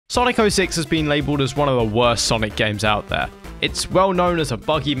Sonic 06 has been labelled as one of the worst Sonic games out there. It's well known as a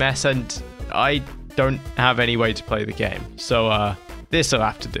buggy mess, and I don't have any way to play the game, so this'll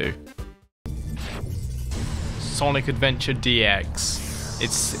have to do. Sonic Adventure DX.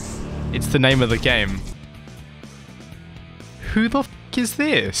 It's the name of the game. Who the f is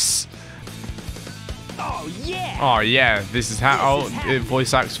this? Oh yeah! Oh yeah, this is how it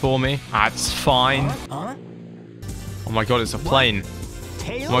voice acts for me. That's fine. Huh? Oh my god, it's a plane.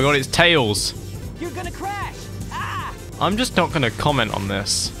 Tails? Oh my god, it's Tails. You're gonna crash! Ah! I'm just not gonna comment on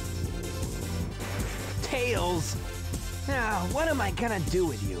this. Tails! Now, what am I gonna do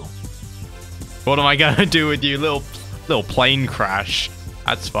with you? What am I gonna do with you, little plane crash?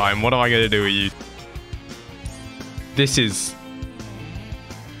 That's fine. What am I gonna do with you? This is...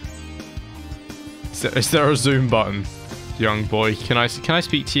 Is there a zoom button? Young boy, can I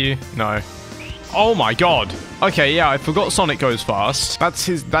speak to you? No. Oh my god. Okay, yeah, I forgot Sonic goes fast. That's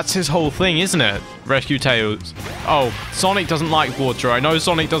his whole thing, isn't it? Rescue Tails. Oh, Sonic doesn't like water. I know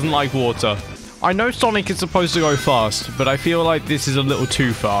Sonic doesn't like water. I know Sonic is supposed to go fast, but I feel like this is a little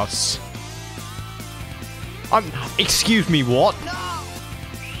too fast. Excuse me, what? No!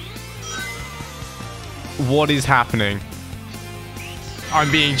 What is happening? I'm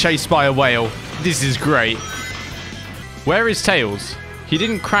being chased by a whale. This is great. Where is Tails? He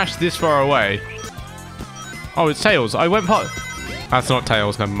didn't crash this far away. Oh, it's Tails. I went past. That's not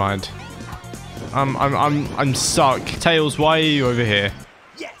Tails. Never mind. I'm stuck. Tails, why are you over here?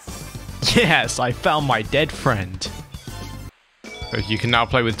 Yes! Yes, I found my dead friend. You can now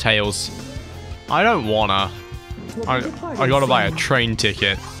play with Tails. I don't wanna. I gotta buy a train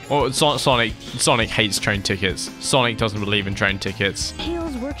ticket. Oh, Sonic hates train tickets. Sonic doesn't believe in train tickets.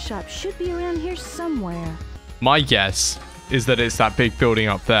 Tails Workshop should be around here somewhere. My guess is that it's that big building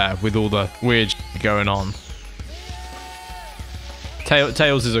up there with all the weird going on.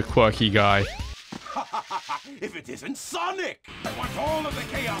 Tails is a quirky guy. If it isn't Sonic! I want all of the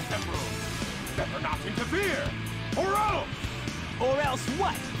Chaos Emeralds! Better not interfere! Or else! Or else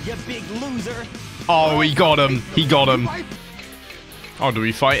what, you big loser? Oh, he got him! He got him! Oh, do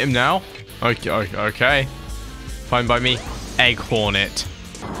we fight him now? Okay. Fine by me. Egg Hornet.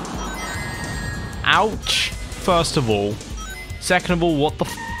 Ouch! First of all. Second of all, what the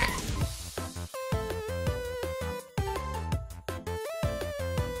f***?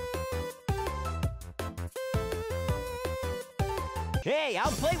 Hey, I'll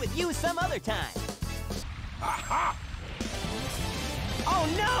play with you some other time. Aha! Oh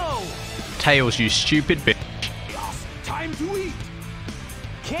no! Tails, you stupid bitch. Chaos, time to eat!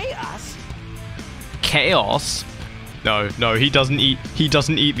 Chaos? Chaos? No, he doesn't eat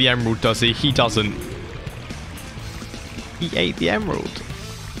the emerald, does he? He doesn't. He ate the emerald.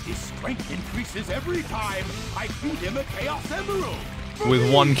 His strength increases every time I feed him a Chaos Emerald!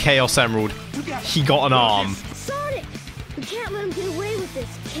 With one Chaos Emerald, he got an arm. Sonic! We can't let him get away with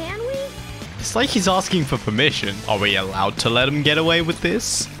this, can we? It's like he's asking for permission. Are we allowed to let him get away with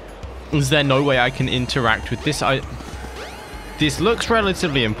this? Is there no way I can interact with this? This looks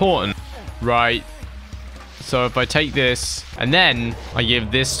relatively important. Right. So if I take this, and then I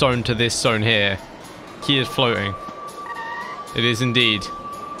give this stone to this stone here, he is floating. It is indeed.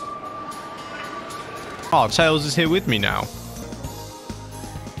 Oh, Tails is here with me now.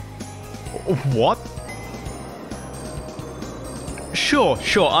 What? Sure.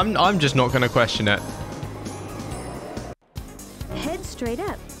 I'm just not going to question it. Head straight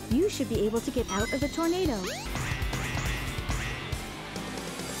up. You should be able to get out of the tornado.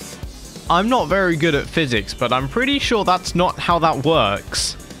 I'm not very good at physics, but I'm pretty sure that's not how that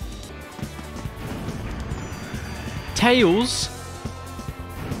works. Tails?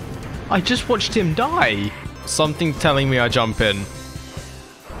 I just watched him die. Something telling me I jump in.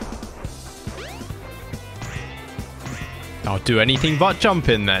 I'll do anything but jump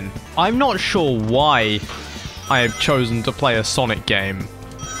in then. I'm not sure why I have chosen to play a Sonic game.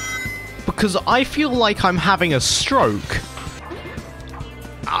 Because I feel like I'm having a stroke.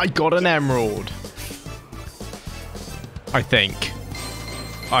 I got an emerald. I think.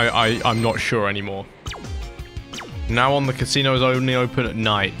 I'm not sure anymore. Now on, the casino is only open at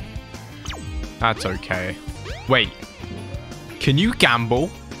night. That's okay. Wait. Can you gamble?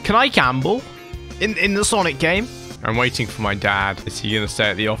 Can I gamble? In the Sonic game? I'm waiting for my dad. Is he gonna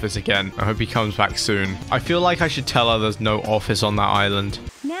stay at the office again? I hope he comes back soon. I feel like I should tell her there's no office on that island.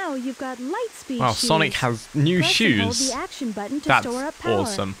 Now you've got light speed Wow, shoes. Sonic has new Press and hold shoes. the action button to That's store up power.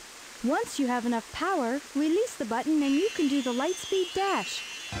 awesome. Once you have enough power, release the button and you can do the light speed dash.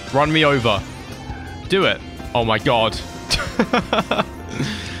 Run me over. Do it. Oh my god.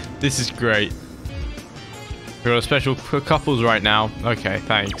 This is great. We got a special for couples right now. Okay,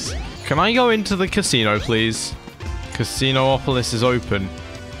 thanks. Can I go into the casino, please? Casinoopolis is open.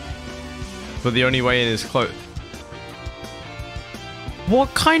 But the only way in is closed.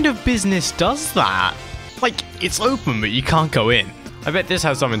 What kind of business does that? Like, it's open, but you can't go in. I bet this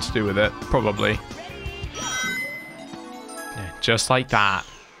has something to do with it. Probably. Yeah, just like that.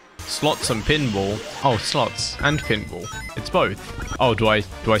 Slots and pinball. Oh, slots and pinball. It's both. Oh, do I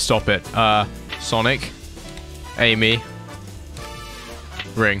stop it? Sonic. Amy.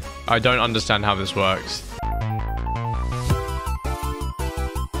 Ring. I don't understand how this works.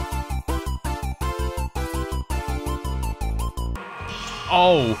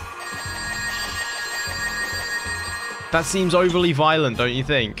 Oh. That seems overly violent, don't you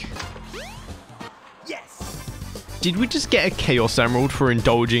think? Yes. Did we just get a Chaos Emerald for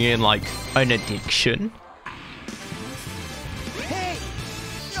indulging in, like, an addiction? Hey!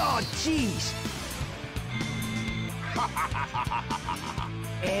 Oh, jeez.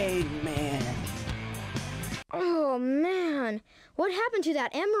 Amen. Oh, man. What happened to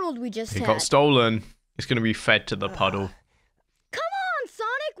that emerald we just It had? got stolen. It's going to be fed to the puddle. Come on,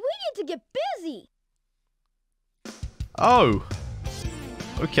 Sonic. We need to get busy. Oh.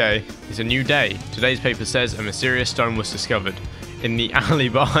 Okay. It's a new day. Today's paper says a mysterious stone was discovered in the alley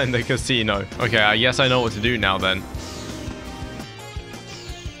behind the casino. Okay, I guess I know what to do now then.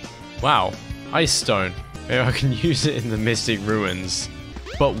 Wow. Ice stone. Maybe I can use it in the Mystic Ruins.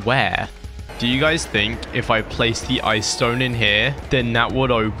 But where? Do you guys think if I place the ice stone in here, then that would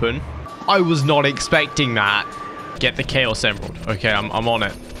open? I was not expecting that. Get the Chaos Emerald. Okay, I'm on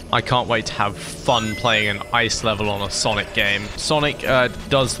it. I can't wait to have fun playing an ice level on a Sonic game. Sonic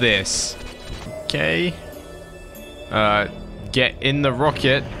does this. Okay. Get in the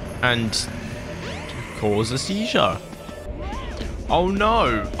rocket and cause a seizure. Oh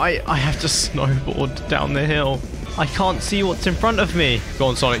no! I have to snowboard down the hill. I can't see what's in front of me. Go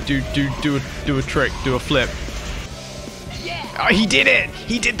on, Sonic. Do a trick. Do a flip. Yeah. Oh, he did it!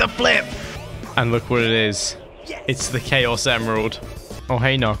 He did the flip! And look what it is. Yes. It's the Chaos Emerald. Oh,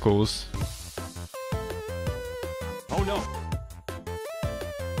 hey, Knuckles. Oh no.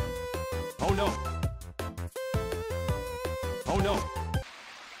 Oh no. Oh no.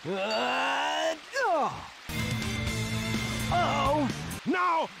 Oh.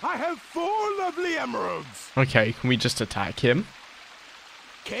 Now I have 4 lovely emeralds. Okay, can we just attack him?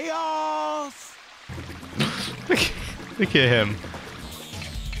 Chaos. Look at him.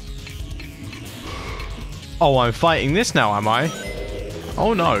 Oh, I'm fighting this now, am I?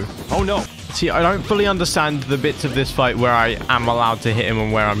 Oh no. Oh no. See, I don't fully understand the bits of this fight where I am allowed to hit him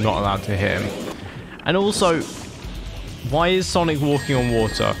and where I'm not allowed to hit him. And also, why is Sonic walking on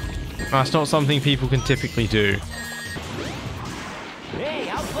water? That's not something people can typically do. Hey,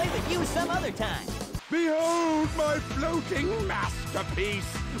 I'll play with you some other time. Behold my floating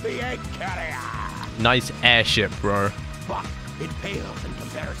masterpiece, the Egg Carrier. Nice airship, bro. But it pales in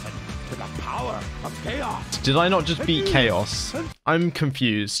comparison to the power of chaos. Did I not just beat Chaos? I'm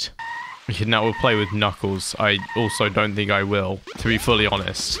confused. Okay, now we'll play with Knuckles. I also don't think I will, to be fully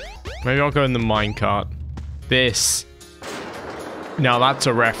honest. Maybe I'll go in the minecart. This. Now that's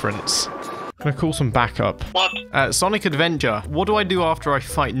a reference. I'm gonna call some backup. What? Sonic Adventure. What do I do after I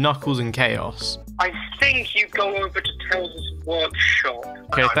fight Knuckles and Chaos? I think you go over to Tails' workshop.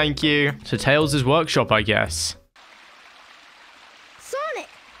 Okay, thank you. To Tails' workshop, I guess. Sonic,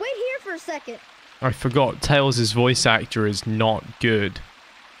 wait here for a second. I forgot Tails' voice actor is not good.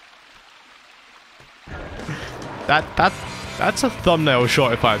 That's a thumbnail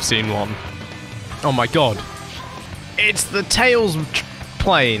shot if I've seen one. Oh my god. It's the Tails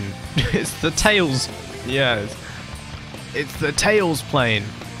plane. It's the Tails. Yes. It's the Tails plane.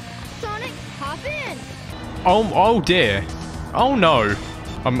 Sonic, hop in. Oh dear. Oh no.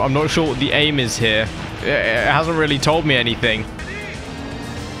 I'm not sure what the aim is here. It hasn't really told me anything.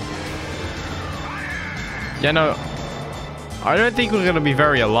 Yeah, no. I don't think we're going to be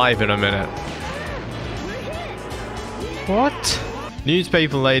very alive in a minute. What?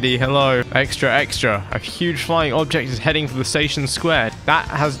 Newspaper lady, hello. Extra, extra. A huge flying object is heading for the station square.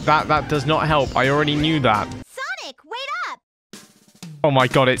 That does not help. I already knew that. Sonic, wait up! Oh my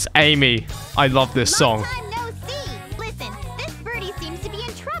god, it's Amy. I love this song. Long time no see. Listen, this birdie seems to be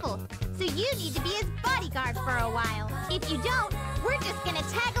in trouble, so you need to be his bodyguard for a while. If you don't, we're just gonna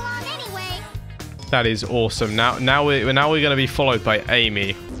tag along anyway. That is awesome. Now we're gonna be followed by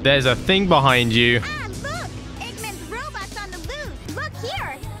Amy. There's a thing behind you. Ah, look! Eggman's robot's on the loose. Look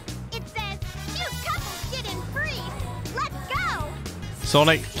here. It says, cute couples get in free. Let's go!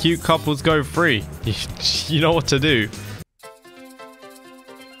 Sonic, cute couples go free. You know what to do.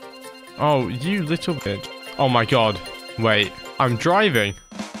 Oh, you little bitch. Oh my god. Wait, I'm driving.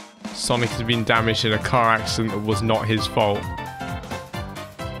 Sonic has been damaged in a car accident that was not his fault.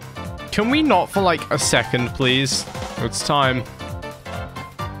 Can we not for like a second, please? It's time.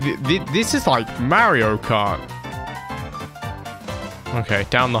 This is like Mario Kart. Okay,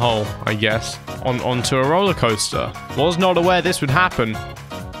 down the hole, I guess. Onto a roller coaster. Was not aware this would happen.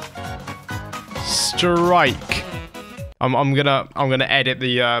 Strike. I'm gonna edit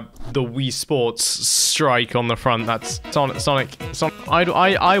the Wii Sports strike on the front. That's Sonic.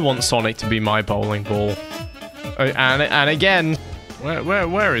 I want Sonic to be my bowling ball. And again,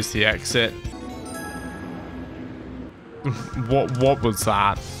 where is the exit? What was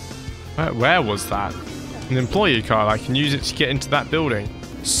that? Where was that? An employee card. I can use it to get into that building.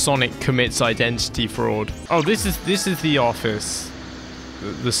 Sonic commits identity fraud. Oh, this is the office.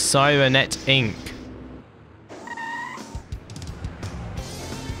 The Cybernet Inc.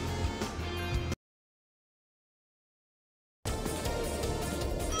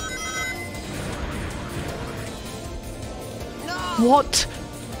 What?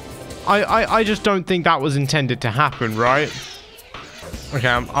 I just don't think that was intended to happen, right? Okay,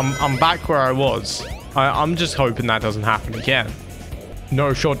 I'm back where I was. I'm just hoping that doesn't happen again.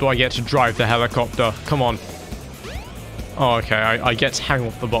 No shot do I get to drive the helicopter. Come on. Oh, okay, I get to hang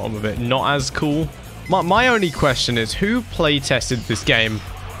off the bottom of it. Not as cool. My only question is, who play tested this game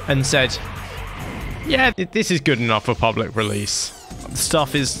and said, yeah, this is good enough for public release?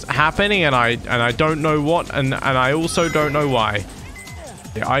 Stuff is happening and I don't know what, and I also don't know why.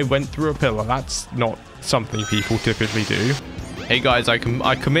 I went through a pillar. That's not something people typically do. Hey guys, I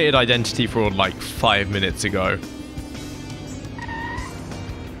committed identity fraud like 5 minutes ago.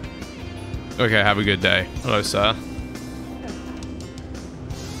 Okay, have a good day. Hello, sir.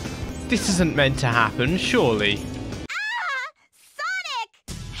 This isn't meant to happen, surely. Sonic!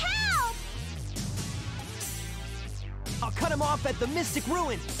 Help! I'll cut him off at the Mystic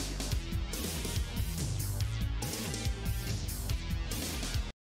Ruins.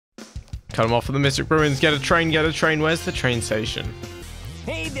 Cut him off at the Mystic Ruins. Get a train, get a train. Where's the train station?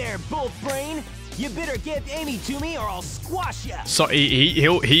 Hey there, Bolt Brain. You better give Amy to me or I'll squash ya. So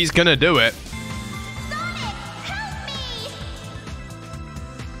he's gonna do it. Sonic, help me!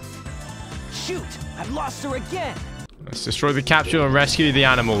 Shoot, I've lost her again. Let's destroy the capsule and rescue the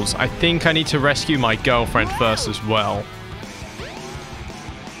animals. I think I need to rescue my girlfriend first as well.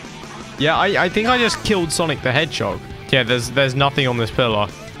 Yeah, I think I just killed Sonic the Hedgehog. Yeah, there's nothing on this pillar.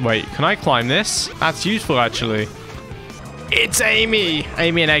 Wait, can I climb this? That's useful, actually. It's Amy!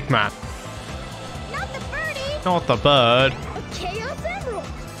 Amy and Eggman. Not the birdie! Not the bird. A Chaos Emerald!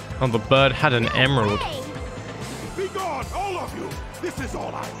 Oh, the bird had an emerald. Hey, Be gone, all of you! This is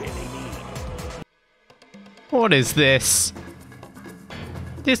all I really need. What is this?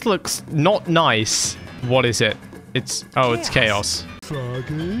 This looks not nice. What is it? It's... Oh, it's Chaos.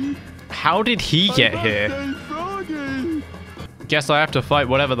 Froggy? How did he get here? Froggy! Guess I have to fight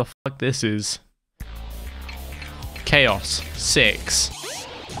whatever the fuck this is. Chaos 6.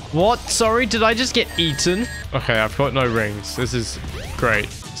 What? Sorry, did I just get eaten? Okay, I've got no rings. This is great.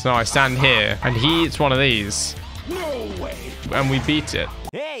 So now I stand here, and he eats one of these. No way! And we beat it.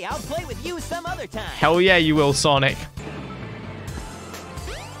 Hey, I'll play with you some other time. Hell yeah, you will, Sonic.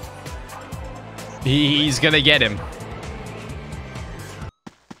 He's gonna get him.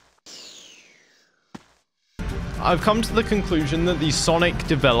 I've come to the conclusion that the Sonic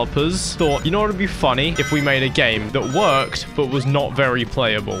developers thought, you know what would be funny if we made a game that worked but was not very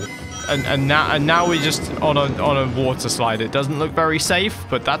playable. And now we're just on a water slide. It doesn't look very safe,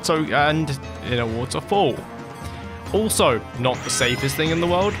 but that's okay, and in a waterfall. Also, not the safest thing in the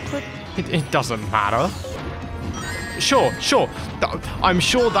world, but it doesn't matter. Sure. I'm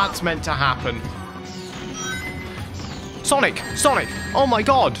sure that's meant to happen. Sonic! Oh my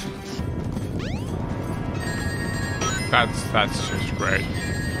god! That's just great.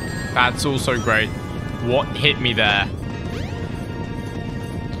 That's also great. What hit me there?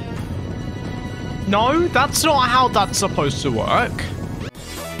 No, that's not how that's supposed to work.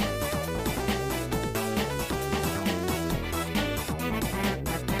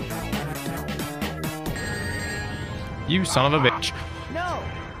 You son of a bitch. No.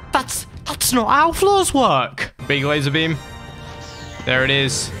 That's not how floors work. Big laser beam. There it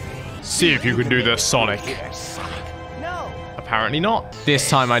is. See if you can do this, Sonic. No. Apparently not. This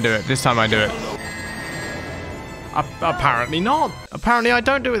time I do it. Apparently not. Apparently I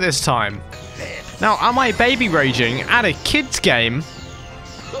don't do it this time. Now, am I baby raging at a kid's game?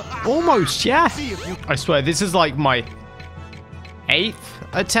 Almost, yeah. I swear, this is like my 8th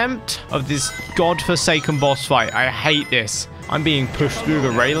attempt of this godforsaken boss fight. I hate this. I'm being pushed through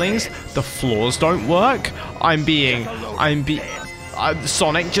the railings. The floors don't work.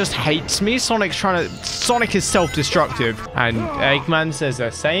 Sonic just hates me. Sonic is self-destructive. And Eggman says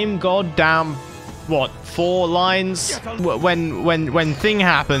the same goddamn, what, 4 lines? When thing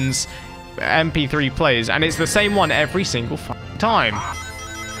happens, MP3 plays, and it's the same one every single time.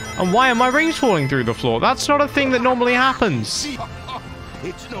 And why are my rings falling through the floor? That's not a thing that normally happens.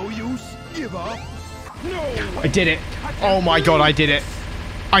 It's no use. Give up. No. I did it. Oh my god, I did it.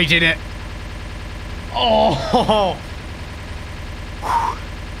 I did it. Oh.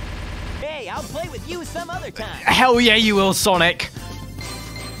 Hey, I'll play with you some other time. Hell yeah, you will, Sonic.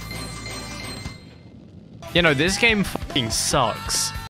 You know, this game fucking sucks.